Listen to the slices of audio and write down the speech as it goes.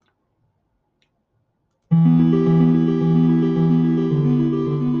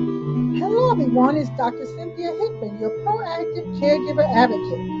everyone. It's Dr. Cynthia Hickman, your proactive caregiver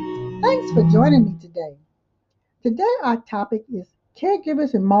advocate. Thanks for joining me today. Today, our topic is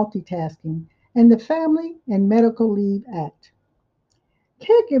caregivers and multitasking and the Family and Medical Leave Act.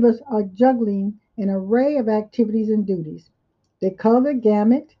 Caregivers are juggling an array of activities and duties. They cover the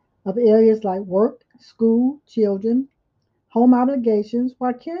gamut of areas like work, school, children, home obligations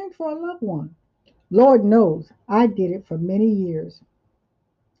while caring for a loved one. Lord knows I did it for many years.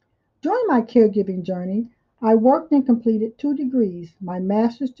 During my caregiving journey, I worked and completed 2 degrees, my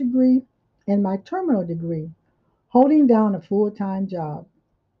master's degree and my terminal degree, holding down a full-time job.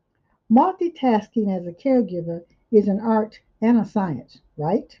 Multitasking as a caregiver is an art and a science,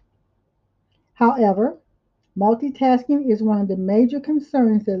 right? However, multitasking is one of the major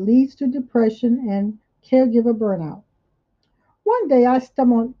concerns that leads to depression and caregiver burnout. One day I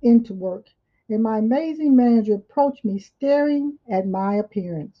stumbled into work and my amazing manager approached me staring at my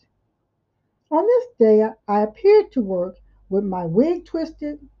appearance. On this day, I appeared to work with my wig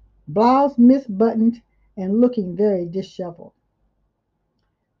twisted, blouse misbuttoned, and looking very disheveled.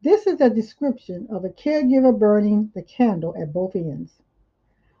 This is a description of a caregiver burning the candle at both ends.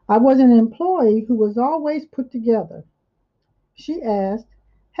 I was an employee who was always put together. She asked,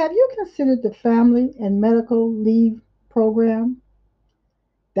 "Have you considered the Family and Medical Leave Program?"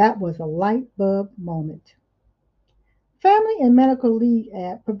 That was a light bulb moment. Family and Medical Leave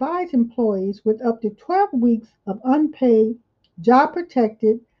Act provides employees with up to 12 weeks of unpaid, job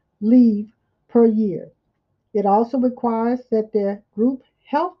protected leave per year. It also requires that their group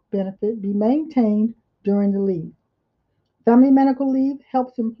health benefit be maintained during the leave. Family medical leave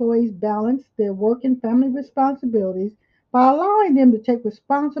helps employees balance their work and family responsibilities by allowing them to take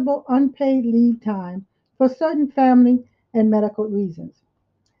responsible unpaid leave time for certain family and medical reasons.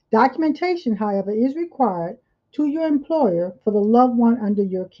 Documentation, however, is required to your employer for the loved one under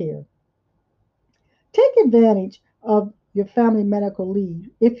your care. Take advantage of your family medical leave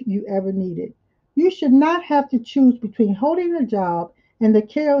if you ever need it. You should not have to choose between holding a job and the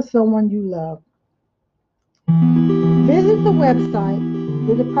care of someone you love. Visit the website,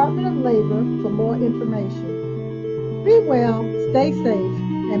 the Department of Labor, for more information. Be well, stay safe,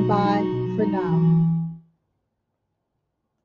 and bye for now.